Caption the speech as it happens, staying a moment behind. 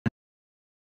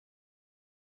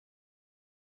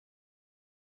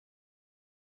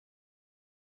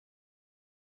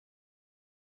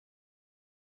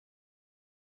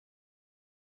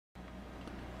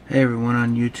Hey everyone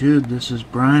on YouTube, this is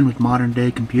Brian with Modern Day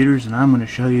Computers, and I'm going to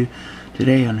show you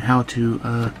today on how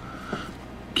to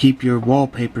keep your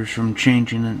wallpapers from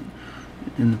changing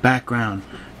in the background.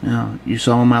 Now, you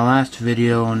saw in my last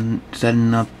video on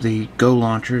setting up the Go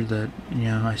launcher that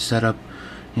I set up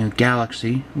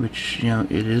Galaxy, which it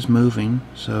is moving.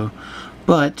 So,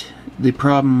 but the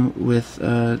problem with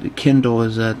the Kindle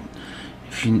is that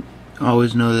if you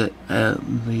always know that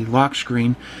the lock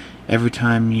screen, every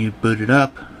time you boot it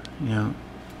up,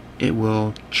 it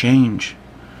will change,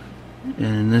 and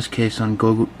in this case on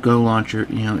Go launcher,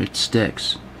 it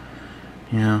sticks.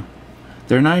 They're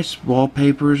nice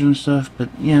wallpapers and stuff, but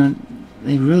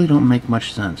they really don't make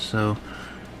much sense. So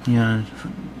and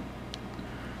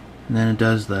then it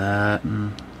does that,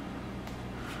 and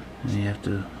you have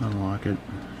to unlock it.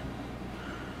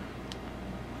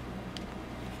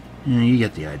 You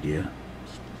get the idea.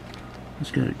 Let's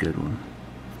get a good one.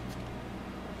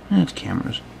 It's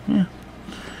cameras. Yeah.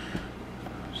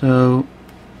 So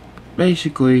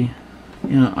basically,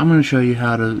 I'm going to show you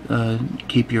how to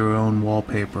keep your own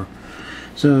wallpaper.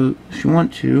 So if you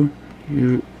want to,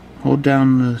 you hold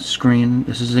down the screen.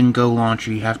 This is in Go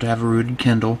launcher. You have to have a rooted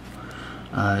Kindle.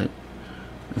 I've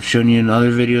shown you in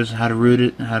other videos how to root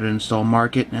it, how to install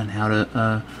Market, and how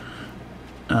to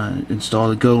install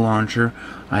the Go launcher.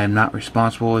 I am not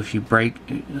responsible if you brick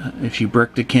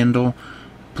the Kindle.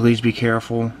 Please be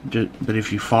careful, but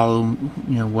if you follow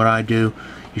what I do,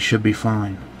 you should be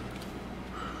fine.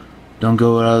 Don't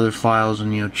go with other files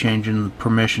and changing the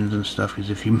permissions and stuff, because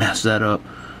if you mess that up,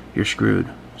 you're screwed.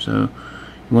 So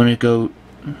you want to go,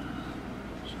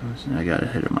 I gotta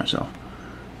hit it myself.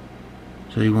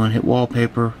 So you want to hit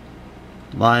Wallpaper,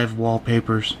 Live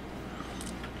Wallpapers.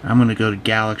 I'm going to go to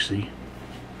Galaxy.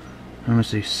 I'm going to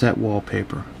say Set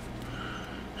Wallpaper.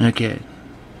 Okay,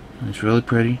 it's really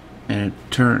pretty, and it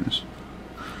turns.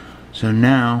 So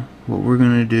now what we're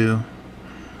going to do,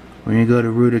 we're going to go to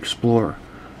Root Explorer.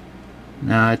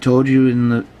 Now, I told you in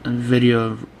the video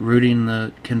of rooting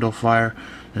the Kindle Fire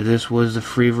that this was the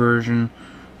free version,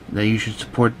 that you should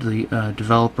support the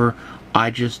developer.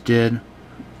 I just did.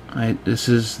 This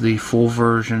is the full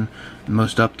version, the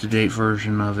most up-to-date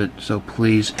version of it, so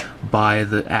please buy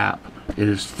the app. It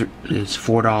is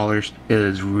 $4. It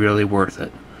is really worth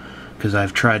it, because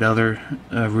I've tried other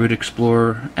Root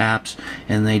Explorer apps,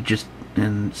 and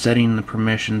and setting the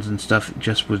permissions and stuff, it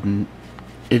just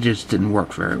didn't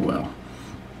work very well.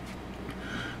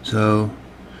 So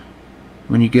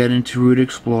when you get into Root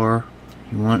Explorer,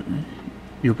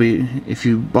 if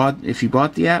you bought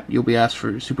the app, you'll be asked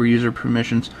for super user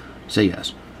permissions. Say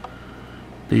yes.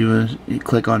 Then you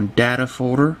click on Data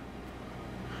Folder,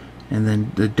 and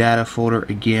then the Data Folder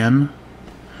again.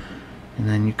 And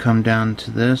then you come down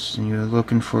to this, and you're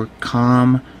looking for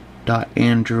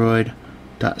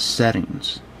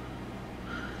com.android.settings.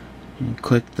 You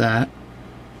click that,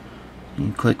 and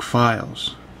you click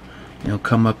Files. It'll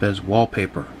come up as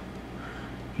Wallpaper.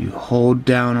 You hold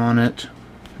down on it,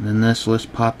 and then this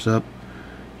list pops up.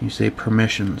 You say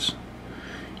Permissions.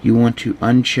 You want to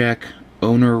uncheck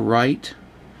Owner Right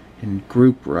and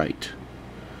Group Right.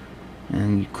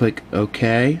 And you click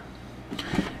OK.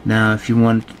 Now if you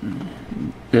want,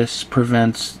 this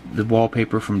prevents the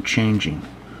wallpaper from changing.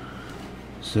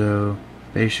 So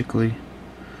basically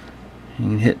you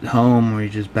can hit home, or you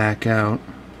just back out.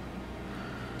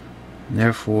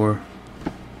 Therefore,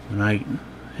 when I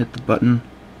hit the button,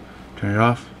 turn it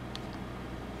off,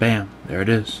 bam, there it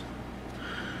is.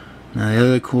 Now the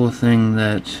other cool thing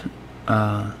that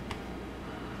I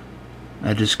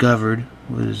discovered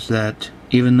was that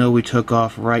even though we took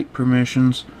off write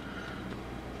permissions,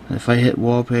 if I hit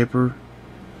Wallpaper,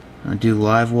 I do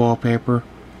Live Wallpaper,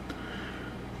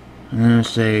 I'm going to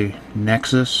say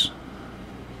Nexus,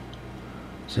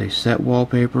 say Set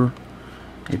Wallpaper,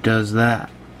 it does that.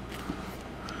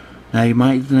 Now you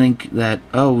might think that,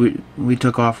 oh, we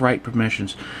took off write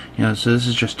permissions, so this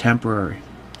is just temporary.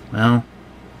 Well,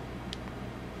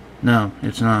 no,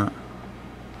 it's not.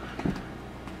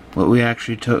 What we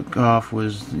actually took off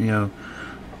was,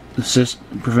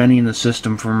 preventing the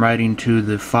system from writing to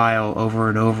the file over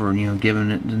and over, and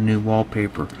giving it the new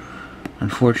wallpaper.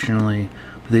 Unfortunately,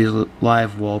 with these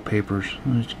live wallpapers,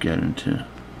 let's get into.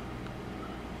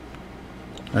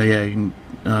 Oh yeah, you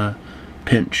can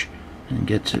pinch and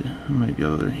get to. I'm gonna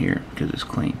go over here because it's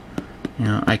clean.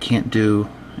 I can't do,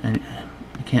 and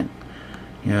I can't,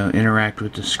 interact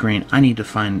with the screen. I need to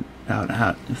find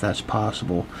out if that's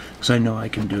possible, because I know I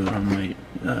can do it on my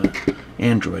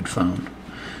Android phone.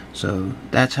 So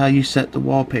that's how you set the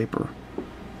wallpaper.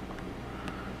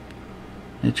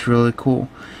 It's really cool.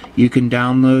 You can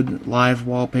download live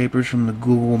wallpapers from the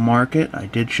Google Market. I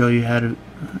did show you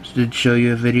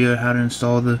a video how to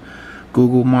install the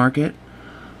Google Market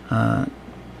and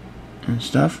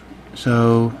stuff.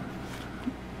 So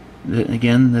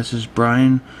again, this is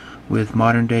Brian with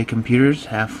Modern Day Computers.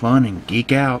 Have fun and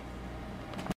geek out.